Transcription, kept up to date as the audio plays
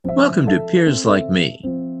Welcome to Peers Like Me.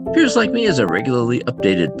 Peers Like Me is a regularly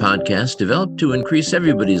updated podcast developed to increase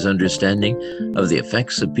everybody's understanding of the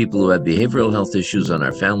effects of people who have behavioral health issues on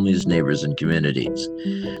our families, neighbors, and communities.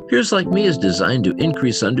 Peers Like Me is designed to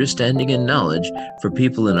increase understanding and knowledge for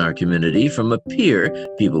people in our community from a peer,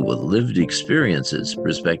 people with lived experiences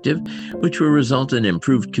perspective, which will result in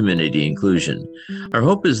improved community inclusion. Our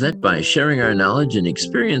hope is that by sharing our knowledge and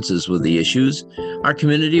experiences with the issues, our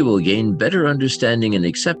community will gain better understanding and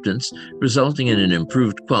acceptance, resulting in an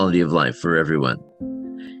improved quality of life for everyone.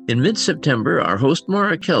 In mid-September, our host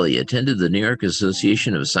Maura Kelly attended the New York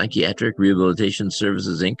Association of Psychiatric Rehabilitation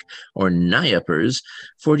Services, Inc., or NIAPR's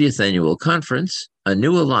 40th Annual Conference, A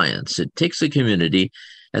New Alliance. It takes a community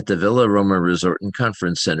at the Villa Roma Resort and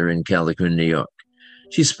Conference Center in Calicut, New York.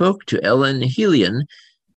 She spoke to Ellen Helein,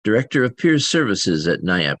 Director of Peer Services at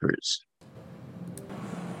NIAPR's.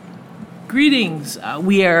 Greetings.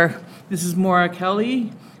 This is Maura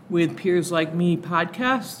Kelly with Peers Like Me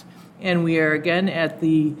podcast, and we are again at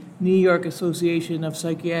the New York Association of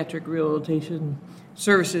Psychiatric Rehabilitation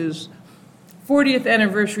Services 40th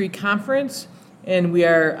Anniversary Conference, and we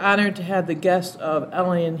are honored to have the guest of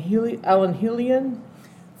Ellen Helein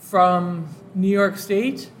from New York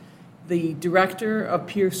State, the Director of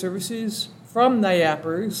Peer Services from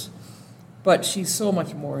NIAPR's, but she's so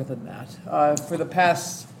much more than that. For the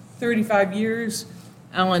past 35 years,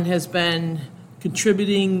 Ellen has been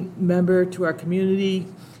contributing member to our community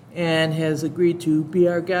and has agreed to be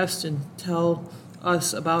our guest and tell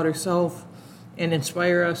us about herself and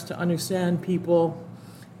inspire us to understand people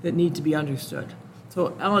that need to be understood.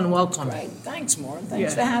 So, Ellen, welcome. Great. Thanks, Maura.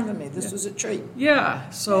 Thanks for having me. This was a treat. Yeah,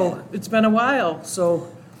 so It's been a while. It's been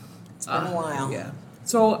a while. Yeah.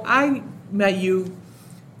 So I met you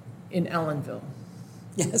in Ellenville.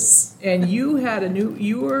 Yes. And you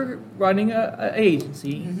were running an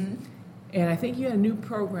agency, and I think you had a new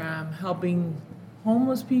program helping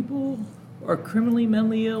homeless people or criminally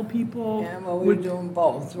mentally ill people. Yeah, well, we were doing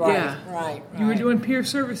both, right? Yeah. Right. You were doing peer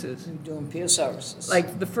services. We were doing peer services.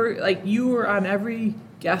 Like you were on every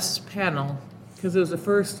guest panel because it was the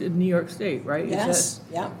first in New York State, right? Yes.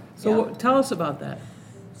 Yeah. So tell us about that.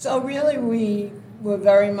 So really, we were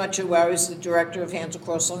very much aware. I was the director of Hands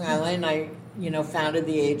Across Long Island. I founded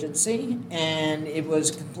the agency, and it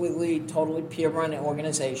was totally peer-run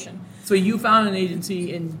organization. So you found an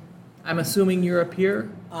agency, and I'm assuming you're a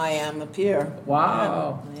peer? I am a peer.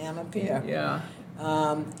 Wow. Yeah, I am a peer. Yeah.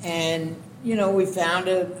 And, we found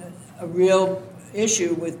a real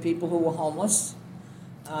issue with people who were homeless,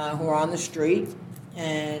 who were on the street,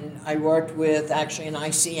 and I worked with actually an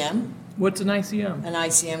ICM. What's an ICM? An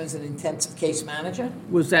ICM is an intensive case manager.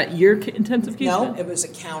 Was that your intensive case manager? No, it was a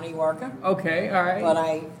county worker. Okay, all right. But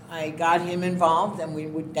I got him involved, and we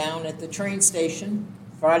were down at the train station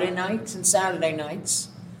Friday nights and Saturday nights,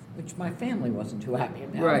 which my family wasn't too happy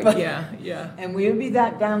about. Right, but, yeah. And we would be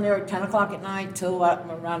down there at 10 o'clock at night till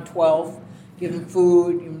around 12, giving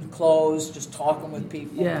food, giving clothes, just talking with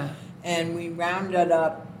people. Yeah. And we rounded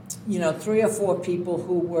up, 3 or 4 people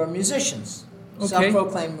who were musicians. Okay.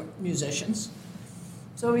 Self-proclaimed musicians.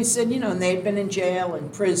 So we said, and they'd been in jail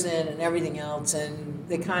and prison and everything else, and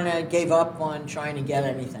they kind of gave up on trying to get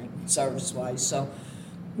anything service-wise. So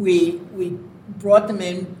we brought them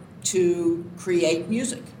in to create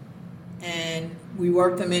music, and we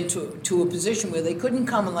worked them into a position where they couldn't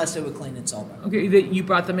come unless they were clean and sober. Okay, you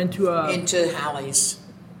brought them into Halley's.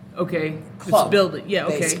 Okay. Club. It's building. Yeah.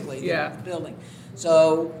 Okay. Basically, yeah. Building.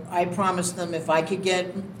 So I promised them if I could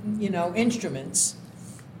get, instruments,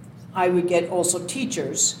 I would get also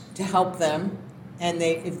teachers to help them, and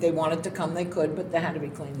if they wanted to come, they could, but they had to be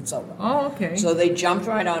clean and sober. Oh, okay. So they jumped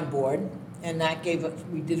right on board, and that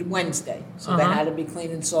we did it Wednesday, so they had to be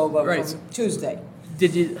clean and sober from Tuesday.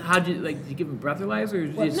 Did you give them breathalyzers, or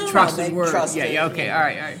did you just No, trust they his word? trusted, Yeah, okay, all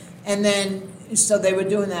right. And then, so they were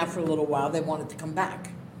doing that for a little while. They wanted to come back.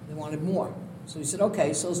 They wanted more. So we said,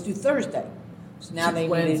 okay, so let's do Thursday. So now they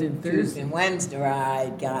needed Tuesday and Wednesday.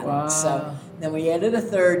 Right, got Wow. it. So then we added a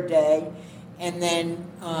third day, and then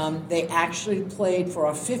they actually played for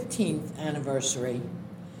our 15th anniversary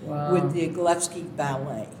with the Gillespie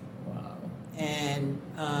Ballet. Wow. And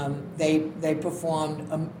they performed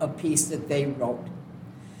a piece that they wrote.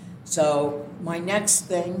 So my next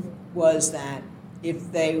thing was that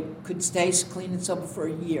if they could stay clean and sober for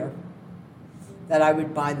a year, that I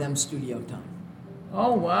would buy them studio time.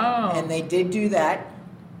 Oh, wow. And they did do that,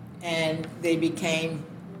 and they became,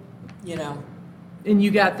 And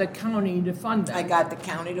you got the county to fund that. I got the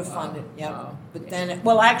county to fund it, yep. Wow. But then,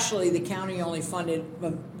 actually, the county only funded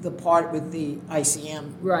the part with the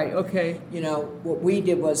ICM. Right, okay. You know, what we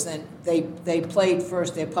did was then, they played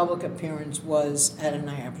first, their public appearance was at a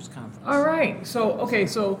Niagara's conference. All right,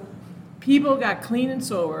 so people got clean and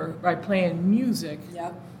sober by playing music.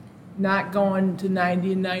 Yep. Not going to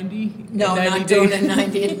 90 and 90? No, 90 not doing days. a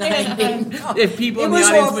 90 and 90. No. If people It in the was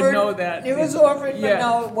audience offered, would know that. It was offered, but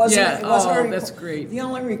no, it wasn't. Yeah. It wasn't Oh, that's great. The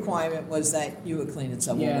only requirement was that you were clean and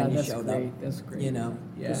sober Yeah, when you that's showed great. up. That's great. You know,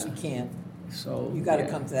 because Yeah. you can't. So You got to yeah.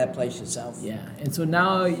 come to that place yourself. Yeah, and so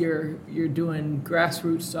now you're doing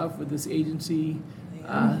grassroots stuff with this agency,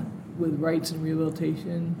 with rights and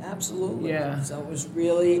rehabilitation. Absolutely. Yeah. So it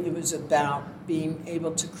was about being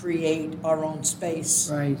able to create our own space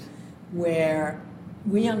Right. where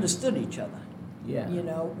we understood each other. Yeah. You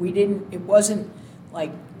know, it wasn't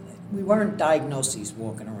like, we weren't diagnoses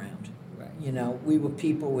walking around. Right. You know, we were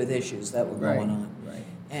people with issues that were Right. going on. Right.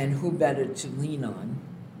 And who better to lean on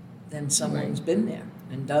than someone who's Right. been there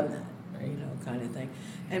and done that, Right. you know, kind of thing.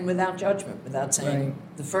 And without judgment, without saying,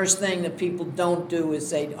 Right. the first thing that people don't do is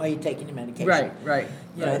say, are you taking your medication? Right. Right.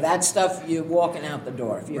 You know, right. that stuff, you're walking out the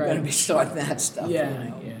door if you're going to Right. be starting that stuff. Yeah, You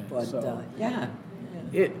know? yeah. But, So- yeah.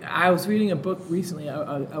 I was reading a book recently,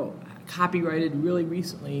 copyrighted really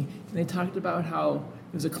recently, and they talked about how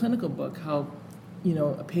it was a clinical book, how, you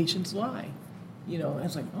know, patients lie. You know, and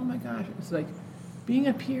it's like, oh my gosh, it's like being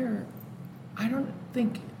a peer. I don't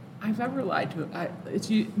think I've ever lied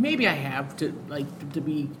to. Maybe I have to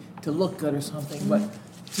to look good or something, but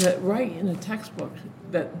to write in a textbook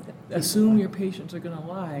that assume your patients are going to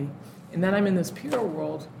lie, and then I'm in this peer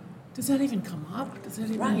world. Does that even come up? Does that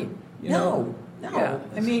even? Right. You know? No. Yeah.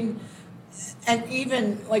 I mean, and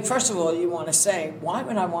even, like, first of all, you want to say, why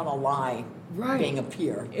would I want to lie Right. being a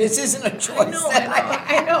peer? This isn't a choice.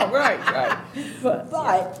 I know, right.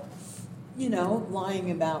 But, you know, lying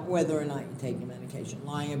about whether or not you're taking medication,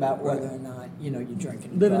 lying about whether or not, you know, you're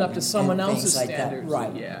drinking. Living driving, up to someone and things else's like that. standards.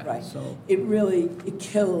 Right, Yeah, right. so- It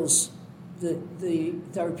kills the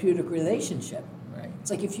therapeutic relationship. Right. It's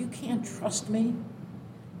like, if you can't trust me,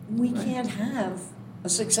 we can't have a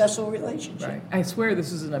successful relationship. Right. I swear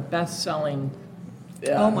this isn't a best-selling.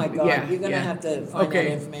 Oh my God, yeah, you're going to yeah. have to find Okay.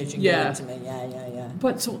 that information, Yeah. give it to me. Yeah.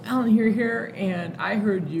 But so Ellen, you're here, and I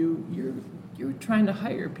heard you're trying to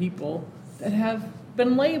hire people that have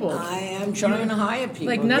been labeled. I am trying to hire people.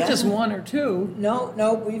 Like not yeah. just one or two. No,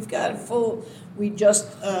 we've got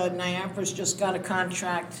Niagara's just got a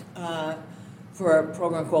contract for a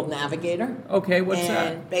program called Navigator. Okay, what's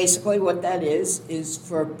that? And basically what that is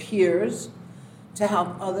for peers to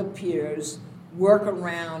help other peers work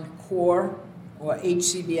around core or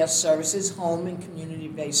HCBS services, home and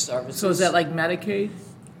community-based services. So is that like Medicaid?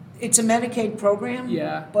 It's a Medicaid program.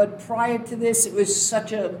 Yeah. But prior to this, it was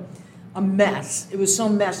such a mess. It was so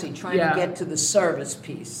messy trying Yeah. to get to the service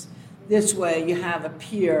piece. This way, you have a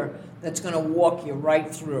peer that's going to walk you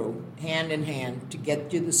right through, hand in hand, to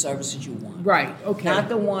get you the services you want. Right. Okay. Not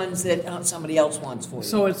the ones that somebody else wants for you.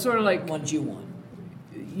 So it's sort of like, the ones you want.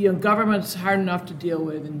 you know, government's hard enough to deal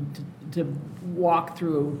with and to walk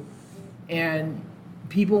through, and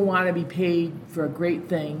people want to be paid for a great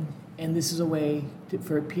thing, and this is a way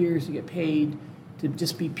for peers to get paid to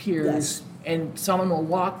just be peers. Yes. And someone will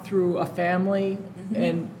walk through a family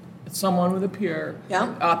and someone with a peer,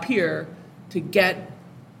 Yeah. to get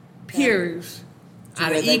peers To on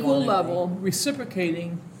where an they equal wanna be. level,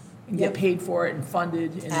 reciprocating, and Yep. get paid for it and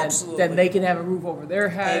funded, and Absolutely. then they can have a roof over their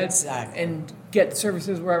head Exactly. and get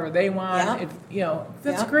services wherever they want. Yeah. You know,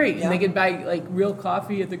 that's Yeah, great. And they yeah. can buy like real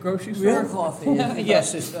coffee at the grocery store. Real coffee at the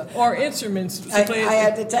Yes. grocery store. Or instruments to I play.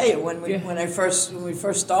 had to tell you, when Yeah. we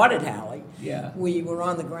first started Hallie, Yeah. we were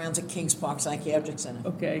on the grounds at Kings Park Psychiatric Center.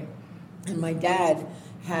 Okay. And my dad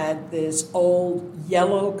had this old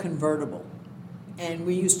yellow convertible. And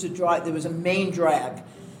we used to drive, there was a main drag,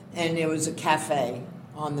 and there was a cafe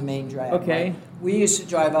on the main drag. Okay. Right? We used to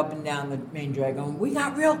drive up and down the main drag going, we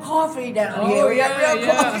got real coffee down Oh, here. We got yeah, real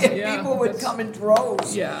yeah, coffee. And yeah. people would That's- come in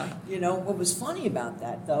droves. Yeah. You know, what was funny about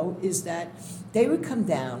that, though, is that they would come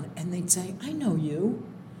down and they'd say, I know you.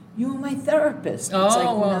 You were my therapist. Oh, it's like,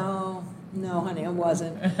 well. no, honey, I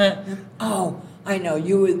wasn't. Oh, I know.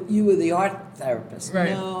 You were the art therapist.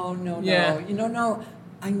 Right. No. Yeah. You know, no.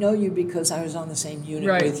 I know you because I was on the same unit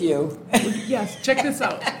Right. with you. Yes, check this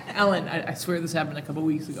out. Ellen, I swear this happened a couple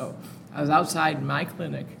weeks ago. I was outside in my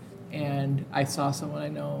clinic, and I saw someone I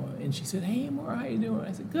know, and she said, "Hey, Maura, how you doing?"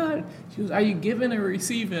 I said, "Good." She goes, "Are you giving or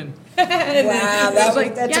receiving?" Wow, I was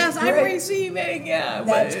like, that's "Yes, great. I'm receiving." Yeah,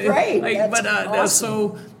 That's great. Like, That's that's awesome.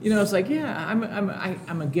 so it's like, yeah,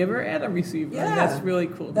 I'm a giver and a receiver. Yeah, And that's really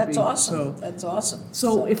cool. To That's be. awesome. That's awesome.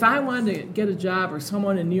 So if I wanted to get a job, or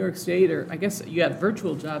someone in New York State, or I guess you got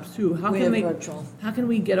virtual jobs too, how can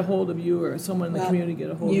we get a hold of you, or someone in the community get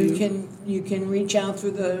a hold of you? You can reach out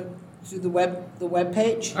through the web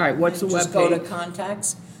page. All right, what's the web Just go to page?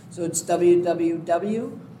 contacts. So it's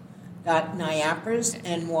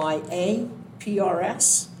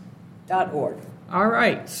www.niapers.org. All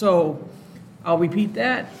right, so I'll repeat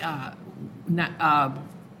that.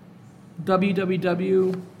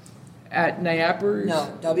 www.niapers.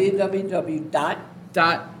 No,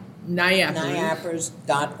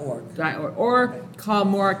 www.niapers.org. Or call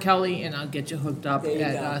Maura Kelly, and I'll get you hooked up There you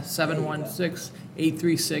at go.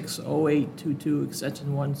 716-836-0822,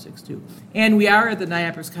 extension 162. And we are at the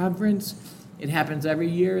NIAPERS conference. It happens every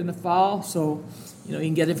year in the fall, so you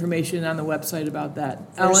can get information on the website about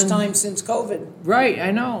that. First Ellen, time since COVID. right,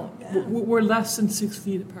 I know. Yeah. We're less than 6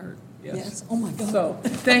 feet apart. Yes. Oh my God. So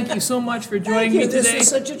thank you so much for joining Thank you. me today. This was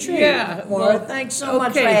such a treat. Yeah. Maura, thanks so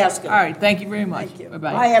much for okay. asking. All right. Thank you very much. Thank you.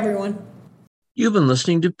 Bye-bye. Bye, everyone. You've been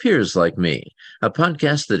listening to Peers Like Me, a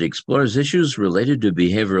podcast that explores issues related to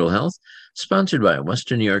behavioral health, sponsored by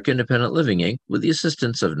Western New York Independent Living, Inc., with the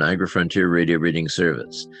assistance of Niagara Frontier Radio Reading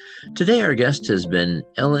Service. Today, our guest has been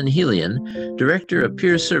Ellen Helein, Director of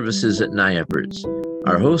Peer Services at NIAPERS.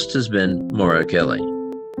 Our host has been Maura Kelly.